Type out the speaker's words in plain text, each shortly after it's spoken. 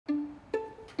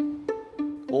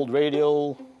old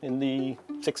radio in the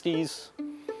 60s,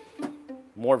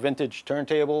 more vintage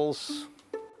turntables.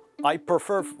 I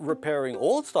prefer repairing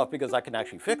old stuff because I can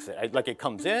actually fix it. Like it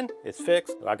comes in, it's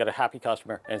fixed, I got a happy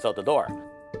customer, and it's out the door.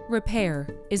 Repair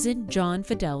is in John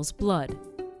Fidel's blood.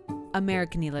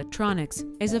 American Electronics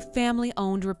is a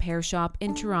family-owned repair shop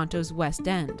in Toronto's West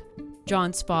End.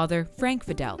 John's father, Frank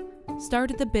Fidel,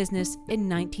 started the business in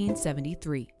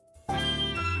 1973.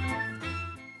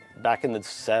 Back in the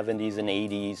 70s and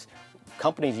 80s,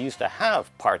 companies used to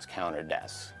have parts counter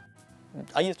desks.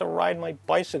 I used to ride my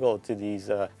bicycle to these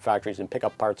factories and pick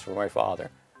up parts for my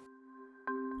father.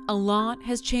 A lot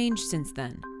has changed since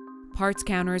then. Parts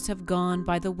counters have gone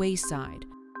by the wayside,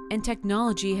 and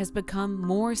technology has become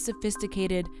more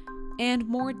sophisticated and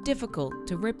more difficult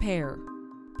to repair,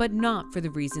 but not for the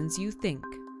reasons you think.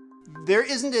 There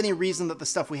isn't any reason that the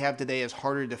stuff we have today is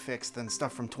harder to fix than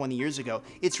stuff from 20 years ago.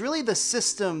 It's really the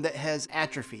system that has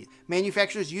atrophied.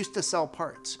 Manufacturers used to sell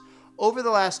parts. Over the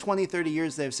last 20, 30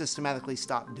 years, they've systematically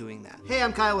stopped doing that. Hey,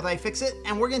 I'm Kyle with iFixit,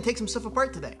 and we're gonna take some stuff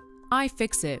apart today.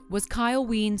 iFixit was Kyle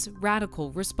Wien's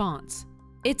radical response.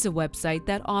 It's a website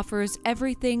that offers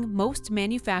everything most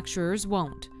manufacturers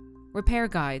won't: repair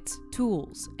guides,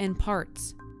 tools, and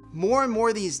parts. More and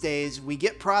more these days, we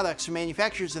get products from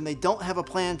manufacturers and they don't have a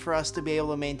plan for us to be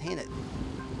able to maintain it.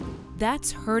 That's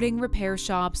hurting repair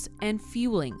shops and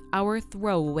fueling our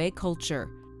throwaway culture.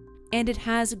 And it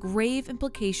has grave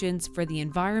implications for the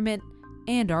environment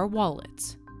and our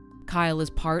wallets. Kyle is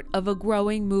part of a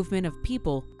growing movement of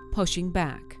people pushing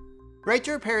back. Right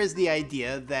to repair is the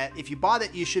idea that if you bought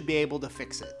it, you should be able to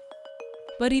fix it.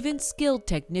 But even skilled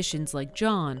technicians like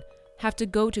John have to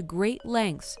go to great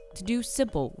lengths to do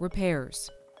simple repairs.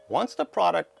 Once the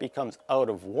product becomes out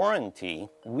of warranty,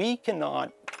 we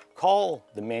cannot call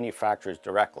the manufacturers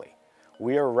directly.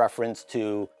 We are referenced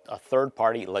to a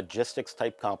third-party logistics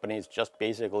type companies, just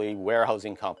basically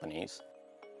warehousing companies.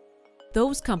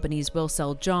 Those companies will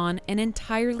sell John an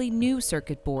entirely new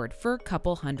circuit board for a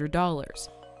couple $100s.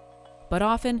 But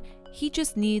often, he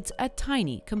just needs a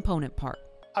tiny component part.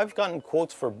 I've gotten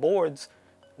quotes for boards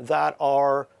that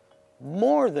are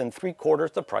more than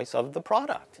 3/4 the price of the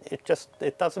product.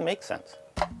 It doesn't make sense.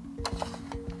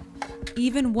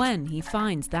 Even when he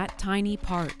finds that tiny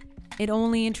part, it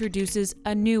only introduces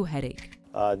a new headache.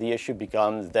 The issue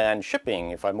becomes then shipping.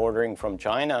 If I'm ordering from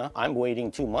China, I'm waiting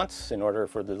 2 months in order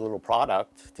for the little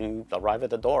product to arrive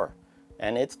at the door,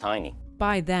 and it's tiny.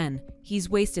 By then, he's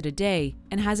wasted a day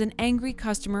and has an angry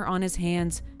customer on his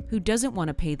hands who doesn't want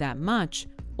to pay that much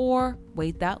or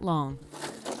wait that long.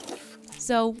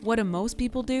 So what do most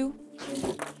people do?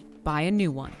 Buy a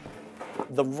new one.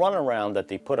 The runaround that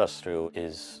they put us through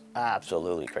is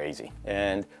absolutely crazy.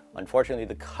 And unfortunately,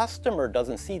 the customer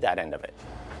doesn't see that end of it.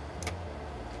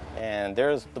 And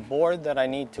there's the board that I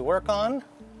need to work on,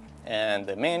 and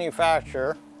the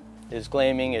manufacturer is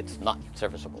claiming it's not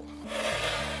serviceable.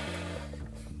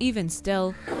 Even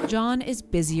still, John is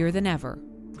busier than ever.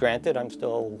 Granted, I'm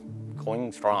still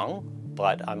going strong,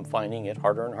 but I'm finding it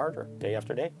harder and harder day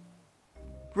after day.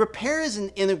 Repair is an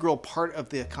integral part of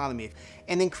the economy,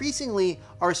 and increasingly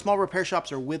our small repair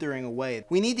shops are withering away.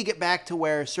 We need to get back to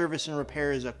where service and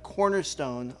repair is a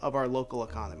cornerstone of our local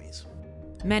economies.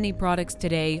 Many products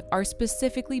today are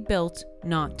specifically built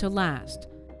not to last.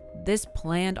 This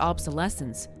planned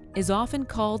obsolescence is often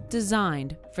called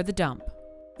designed for the dump.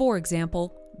 For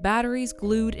example, batteries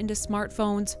glued into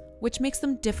smartphones, which makes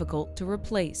them difficult to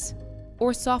replace,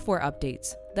 or software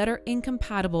updates that are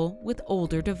incompatible with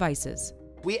older devices.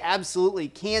 We absolutely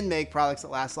can make products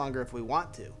that last longer if we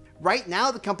want to. Right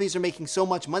now, the companies are making so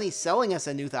much money selling us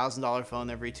a new $1,000 phone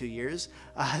every 2 years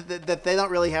that they don't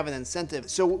really have an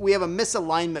incentive. So we have a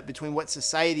misalignment between what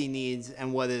society needs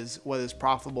and what is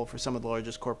profitable for some of the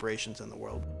largest corporations in the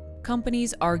world.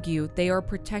 Companies argue they are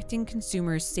protecting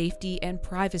consumers' safety and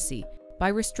privacy by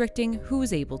restricting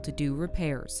who's able to do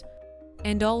repairs,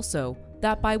 and also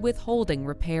that by withholding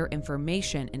repair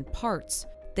information and parts,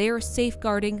 they are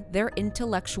safeguarding their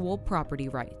intellectual property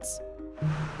rights.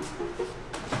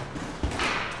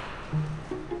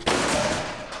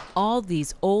 All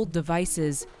these old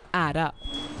devices add up.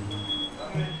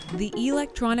 The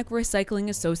Electronic Recycling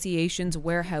Association's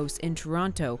warehouse in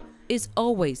Toronto is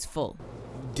always full.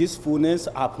 This fullness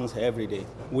happens every day.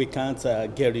 We can't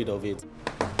get rid of it.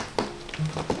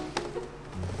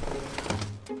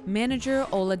 Manager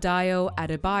Oladayo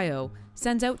Adebayo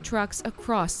sends out trucks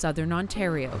across southern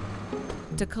Ontario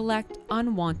to collect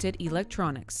unwanted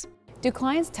electronics. Do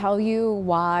clients tell you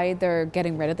why they're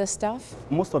getting rid of this stuff?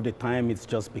 Most of the time it's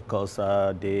just because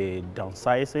they're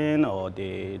downsizing or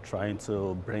they're trying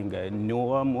to bring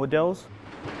newer models.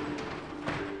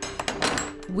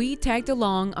 We tagged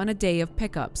along on a day of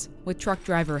pickups with truck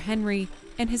driver Henry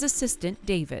and his assistant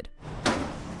David.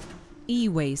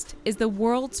 E-waste is the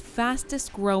world's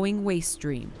fastest growing waste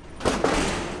stream.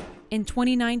 In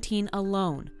 2019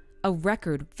 alone, a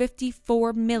record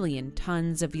 54 million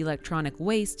tons of electronic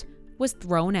waste was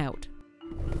thrown out.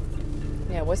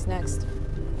 Yeah, what's next?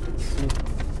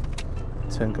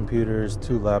 10 computers,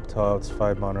 2 laptops,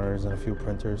 5 monitors, and a few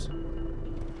printers.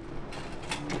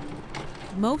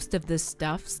 Most of this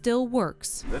stuff still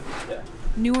works.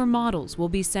 Newer models will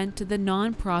be sent to the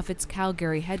nonprofit's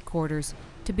Calgary headquarters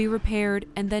to be repaired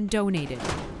and then donated.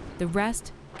 The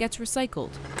rest gets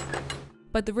recycled.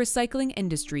 But the recycling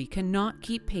industry cannot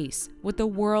keep pace with the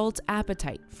world's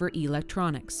appetite for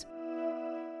electronics.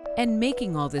 And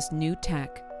making all this new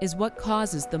tech is what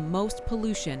causes the most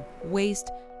pollution,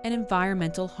 waste, and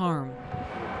environmental harm.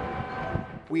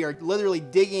 We are literally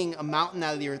digging a mountain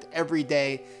out of the earth every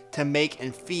day to make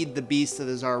and feed the beast that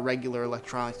is our regular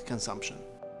electronics consumption.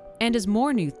 And as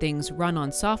more new things run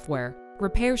on software,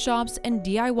 repair shops and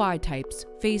DIY types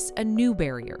face a new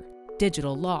barrier: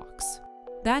 digital locks.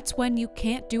 That's when you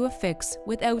can't do a fix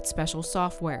without special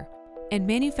software, and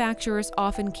manufacturers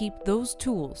often keep those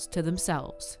tools to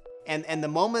themselves. And the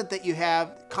moment that you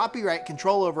have copyright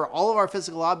control over all of our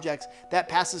physical objects, that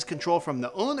passes control from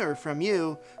the owner, from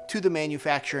you, to the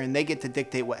manufacturer, and they get to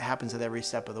dictate what happens at every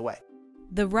step of the way.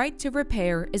 The right to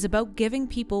repair is about giving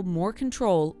people more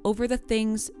control over the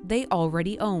things they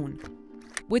already own.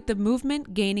 With the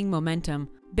movement gaining momentum,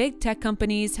 big tech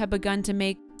companies have begun to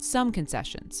make some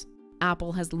concessions.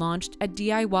 Apple has launched a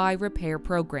DIY repair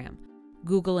program.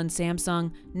 Google and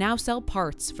Samsung now sell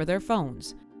parts for their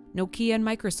phones. Nokia and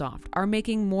Microsoft are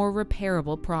making more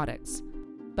repairable products.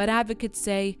 But advocates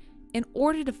say, in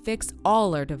order to fix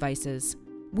all our devices,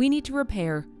 we need to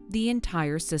repair the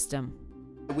entire system.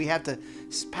 We have to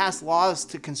pass laws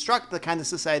to construct the kind of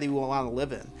society we want to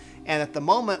live in. And at the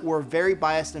moment, we're very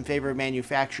biased in favor of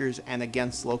manufacturers and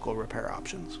against local repair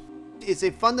options. It's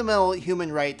a fundamental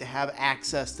human right to have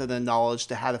access to the knowledge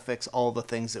to how to fix all the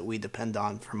things that we depend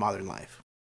on for modern life.